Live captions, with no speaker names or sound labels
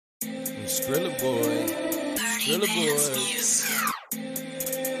SCRILLABOYZ. SCRILLABOYZ.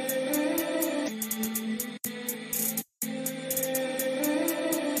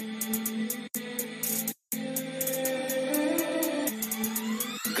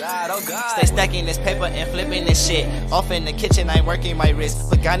 Stay stacking this paper and flipping this shit. Off in the kitchen, I'm working my wrist.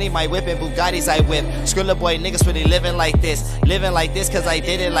 Pagani, my whip, and Bugattis I whip. SCRILLABOYZ niggas really living like this. Living like this cause I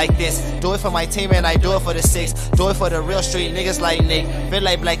did it like this. Do it for my team and I do it for the six. Do it for the real street niggas like Nick. Feel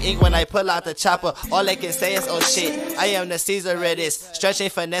like black ink when I pull out the chopper. All they can say is oh shit. I am the Caesar of this. Stretching,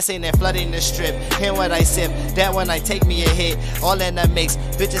 finessing, and flooding the strip. Hear what I sip, that when I take me a hit. All in the mix,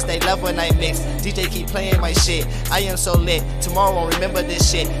 bitches they love when I mix. DJ keep playing my shit. I am so lit, tomorrow won't remember this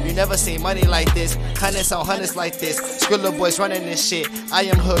shit. You never seen money like this, hundreds on hundreds like this. SCRILLABOYZ running this shit. I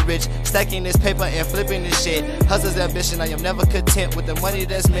am hood rich, stacking this paper and flipping this shit. Hustler's ambition, I am never content with the money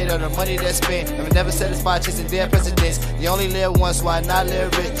that's made or the money that's spent. I'm never satisfied chasing dead presidents. You only live once, why not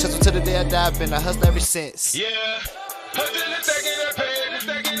live rich? Just until the day I die, I've been a hustler ever since. Yeah, hustling and stacking that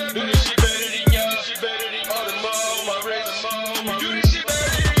paper, do this shit better than y'all. All the more, my wrist, we do this shit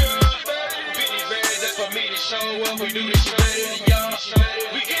better than y'all. 50 bands, that's for me to show up. We do this shit better than y'all.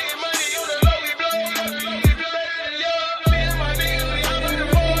 We getting money on the low, we blow it up, we blow better than y'all. Me and my niggas, we hop on the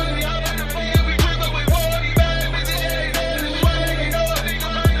board, we hop on the field, we drink up with water, we bad bitches, ain't no this way, ain't no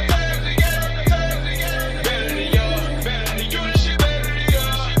nigga on the back together. Better than y'all, better than you, this shit better than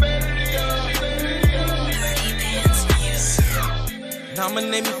y'all, better than y'all, better than y'all.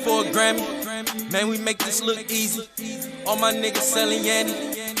 Nominate me for a Grammy. Man, we make this look easy. All my niggas selling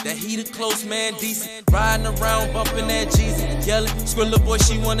Yanny. That heater close, man, decent. Riding around, bumping that Jeezy. Yelling, SCRILLABOYZ,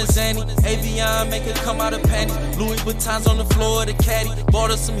 she want a Zanny. Avion, make her come out of panties. Louis Vuitton's on the floor of the caddy. Bought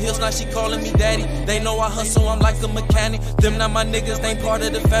her some heels, now she calling me daddy. They know I hustle, I'm like a mechanic. Them not my niggas, they ain't part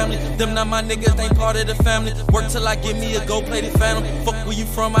of the family. Them not my niggas, they ain't part of the family. Work till I get me a gold-plated phantom. Fuck where you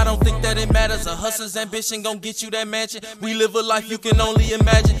from, I don't think that it matters. A hustler's ambition gon' get you that mansion. We live a life you can only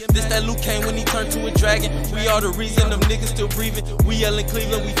imagine. This that Luke Kane when he turned to a dragon. We are the reason them niggas still breathing. We yell in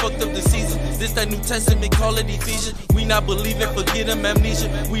Cleveland, we fucked up the season. This that New Testament, call it Ephesians. We not believing, forget him amnesia.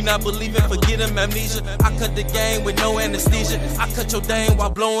 We not believing, forget him amnesia. I cut the game with no anesthesia. I cut your dang while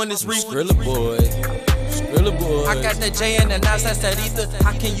blowing this reef. SCRILLABOYZ. SCRILLABOYZ. I got that J and the Nas, that's that ether.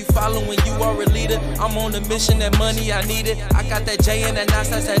 How can you follow when you are a leader? I'm on a mission, that money I need it. I got that J and the Nas,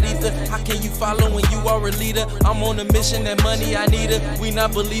 that's that ether. How can you follow when you are a leader? I'm on a mission, that money I need it. We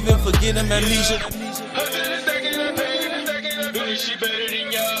not believing, forget him amnesia. Hustling and stacking that paper, do this shit better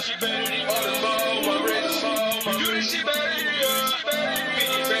than y'all. All the more, my wrist, we do this shit better than y'all.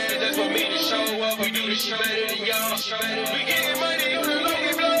 50 bands, that's for me to show up. We do this shit better than y'all. We get